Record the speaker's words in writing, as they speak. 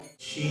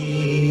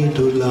श्री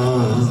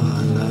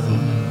दुलारा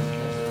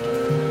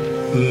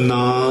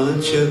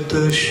नाचत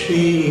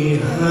श्री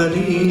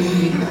हरि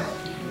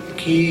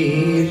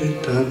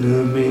कीर्तन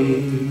में।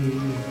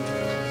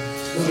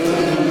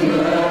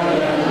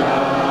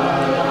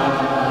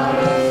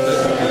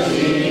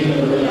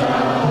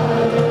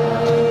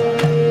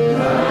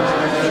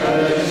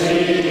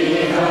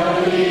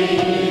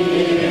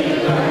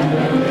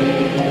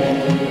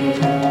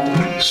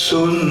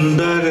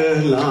 सुंदर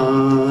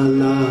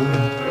लाला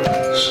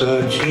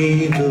सची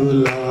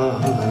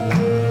दुलारा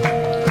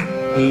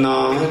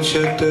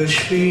नाचत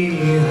श्री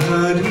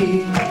हरि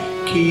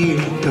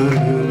कीर्तन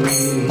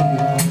में।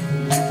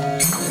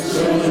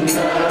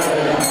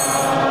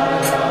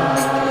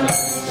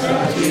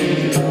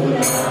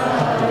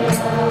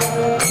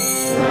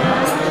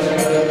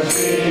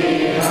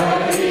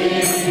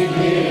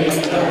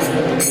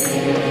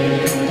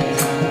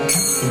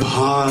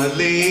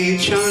 भाले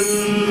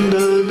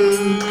चंदन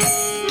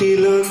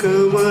तिलक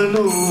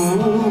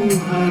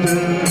मनोहर,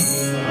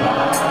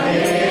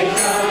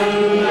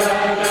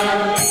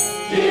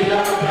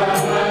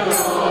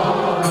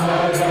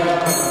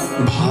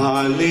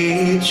 भाले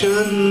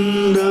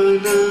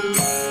चंदन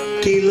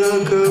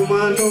तिलक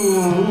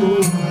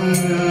मनोहर,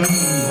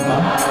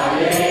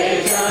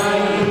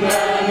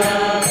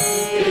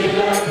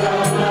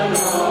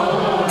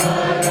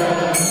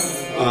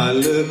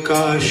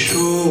 अलका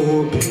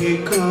शोभे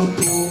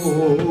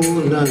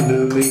कपूरन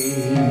में।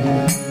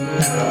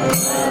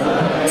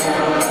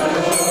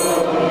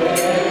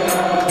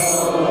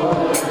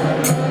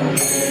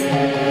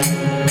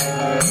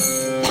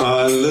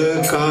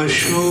 अलका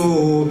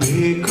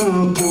शोभे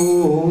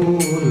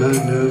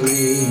कपूरन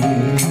में।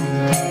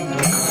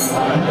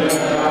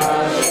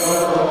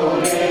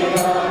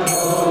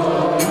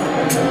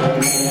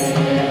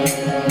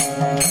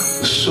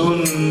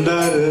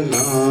 सुंदर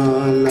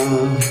लाला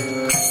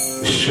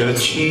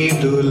शची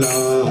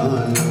दुलारा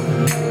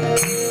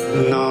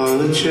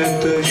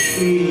नाचत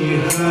श्री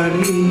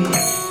हरि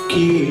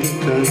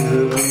कीर्तन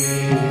में।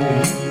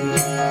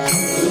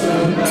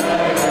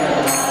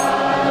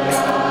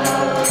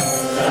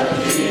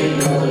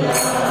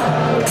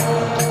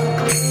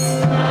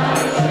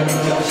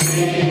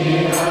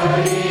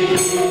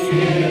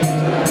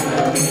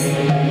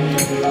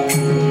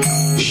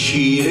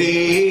 शिरे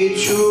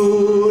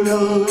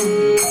चूड़ा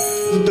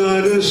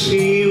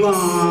दर्शी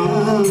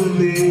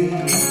वाले,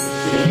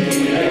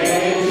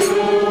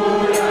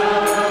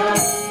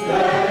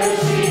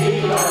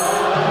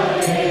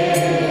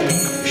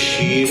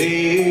 शिरे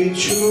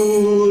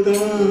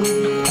चूड़ा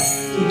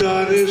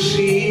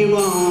दर्शी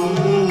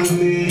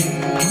वाले,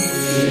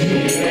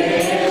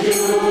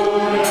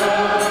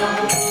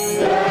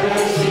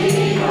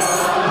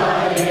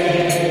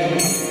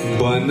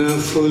 बन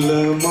फूल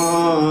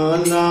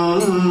माला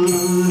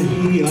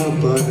हिया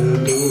पर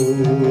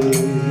डोले,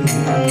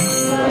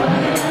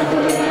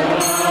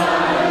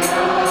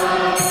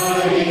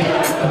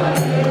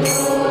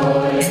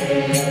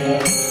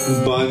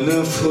 बन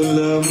फूल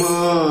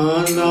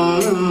माला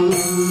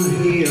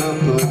हिया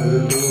पर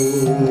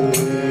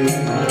डोले।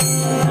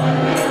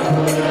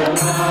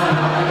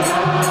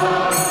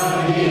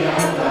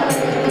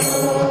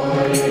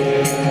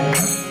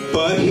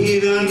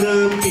 पहिरन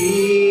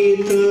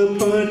पीत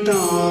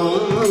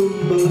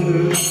पटांबर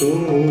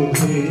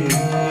शोभे,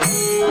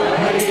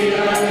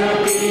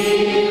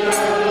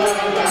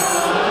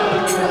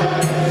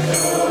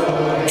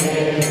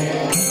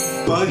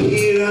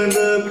 पहिरन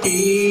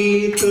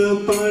पीत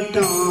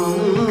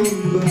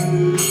पटांबर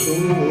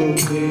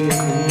शोभे।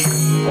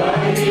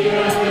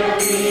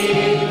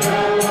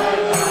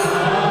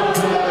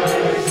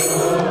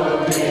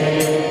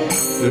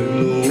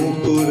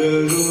 नूपुर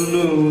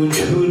रुनु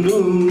झुनु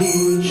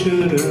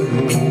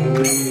चरणों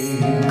में।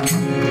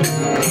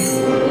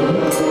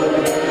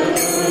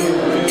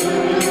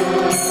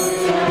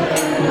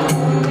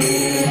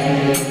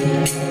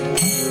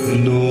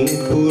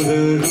 नूपुर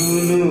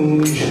रुनु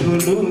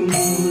झुनु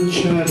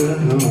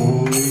चरणों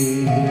में।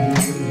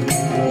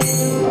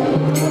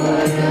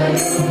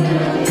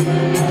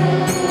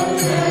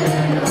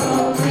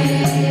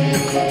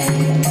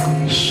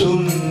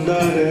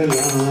 सुंदर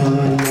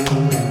लाला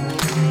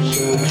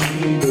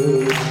सची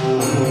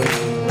दुलारा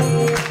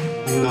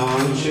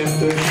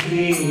नाचत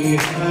श्री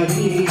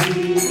हरि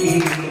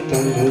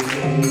कीर्तन में।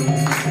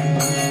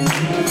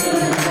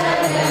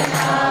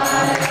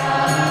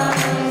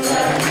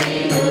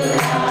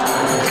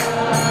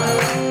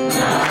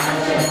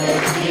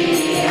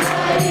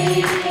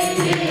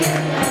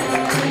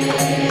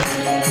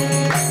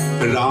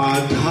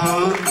 राधा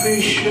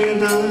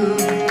कृष्ण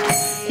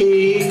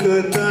एक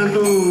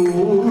तनु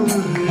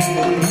है,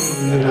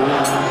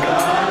 राधा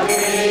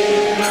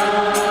कृष्ण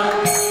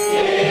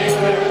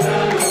एक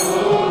तनु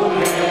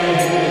है,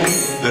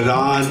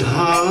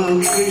 राधा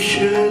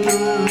कृष्ण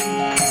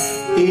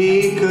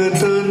एक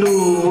तनु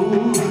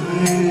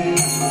है,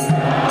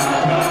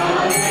 राधा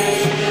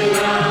कृष्ण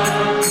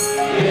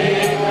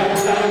एक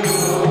तनु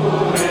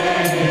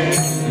है।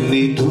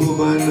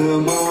 निधुवन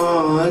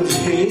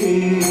माझे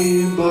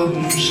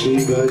बंसी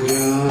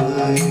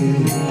बजाए,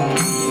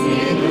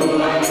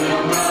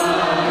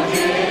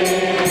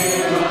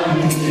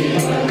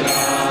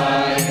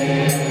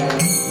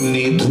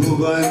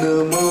 निधुवन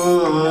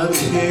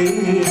माझे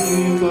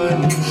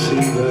बंसी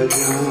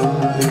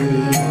बजाए,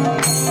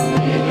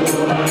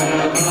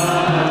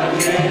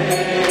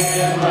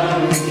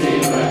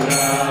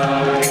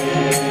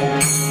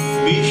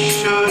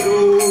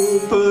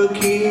 विश्वरूप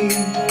की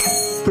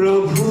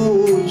प्रभु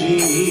जी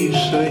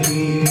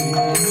सही,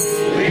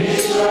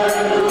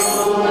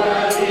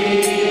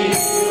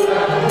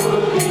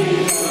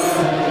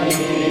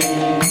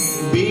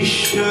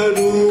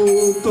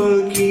 विश्वरूप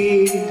की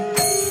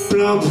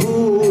प्रभु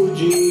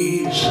जी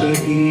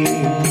सही,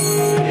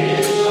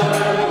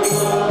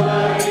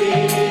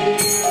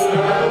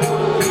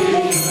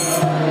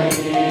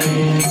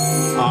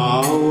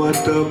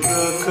 आवत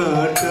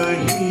प्रकट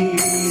ही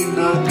न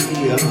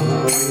किया,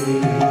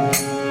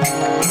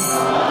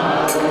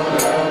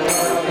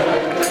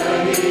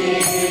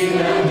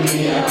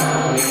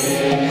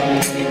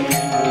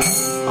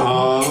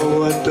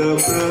 आवत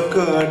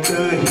प्रकट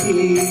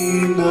ही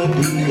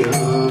नदिया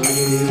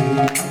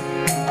में,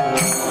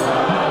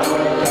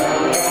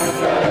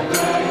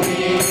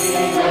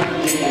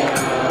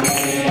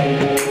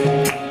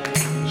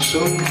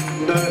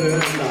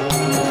 सुंदरता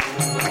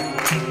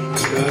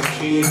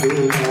सखी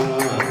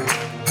दुलारा,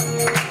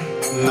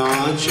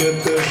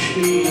 नाचत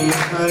श्री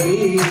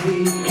हरि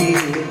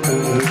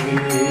कीर्तन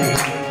में,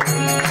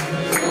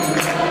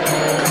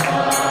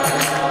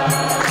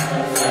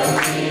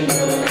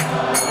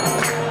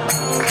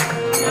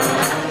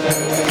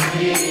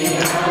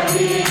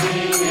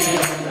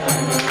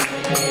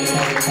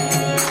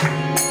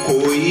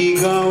 कोई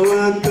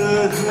गावत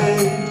है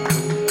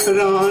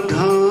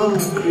राधा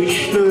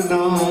कृष्ण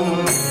नाम,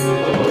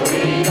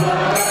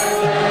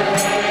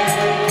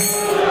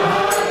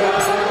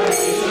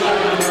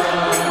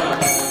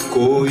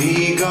 कोई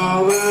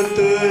गावत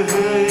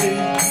है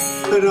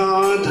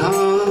राधा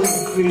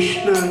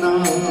कृष्ण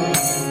नाम,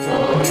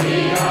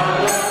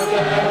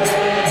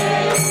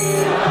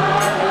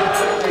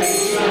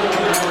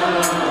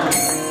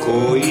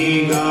 कोई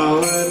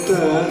गावत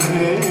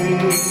है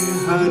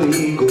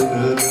हरि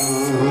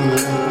गुणगान,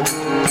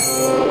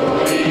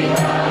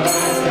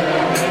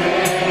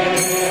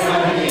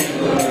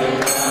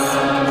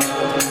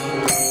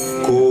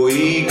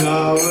 कोई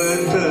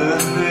गावत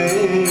है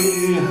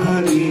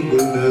हरि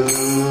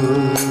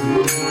गुणगान,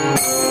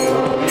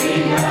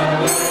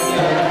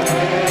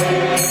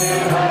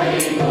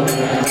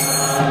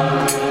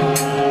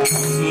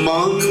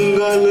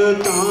 मंगल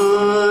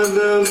तान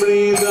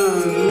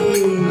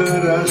मृदंग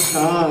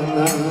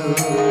रसाना,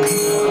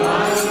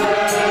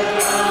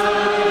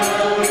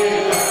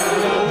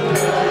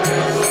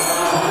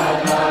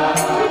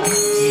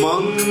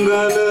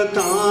 मंगल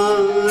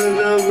तान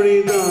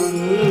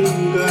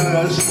मृदंग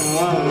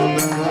रसाना,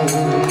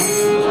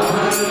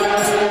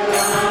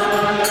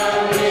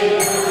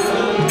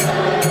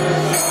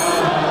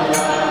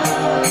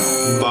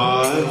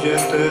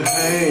 बाजत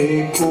है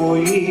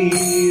कोई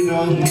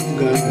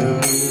रंगन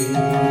में,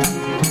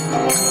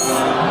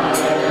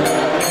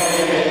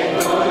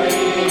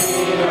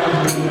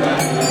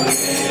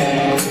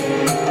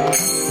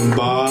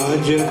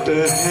 बाजत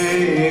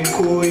है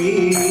कोई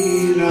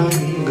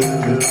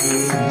रंगन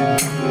में,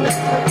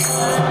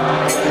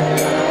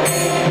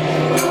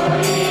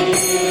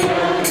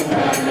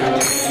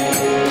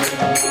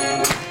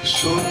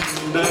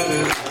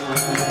 सुंदरता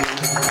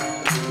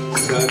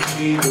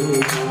सखी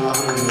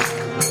दुलारा,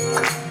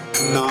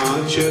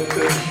 नाचत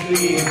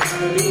श्री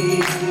हरि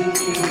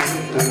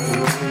कीर्तन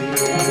में,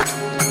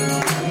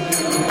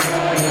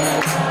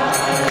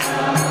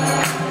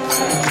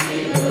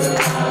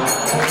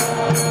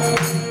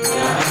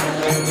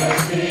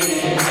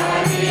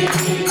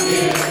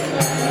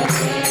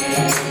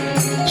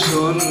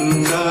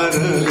 सुंदर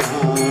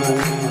लाला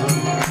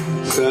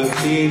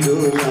सखी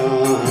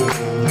दुलारा,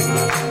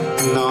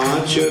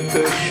 नाचत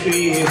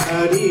श्री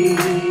हरि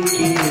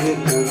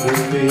कीर्तन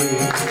में,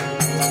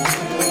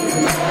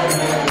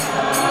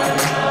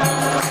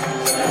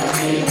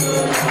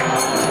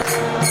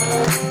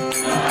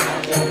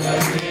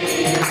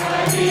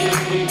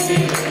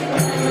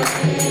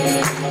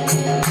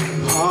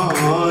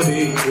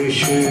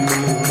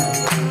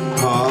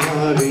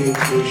 हरे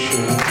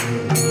कृष्ण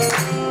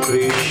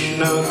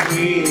कृष्ण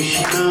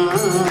कृष्ण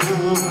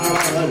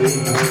हरे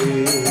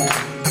हरे,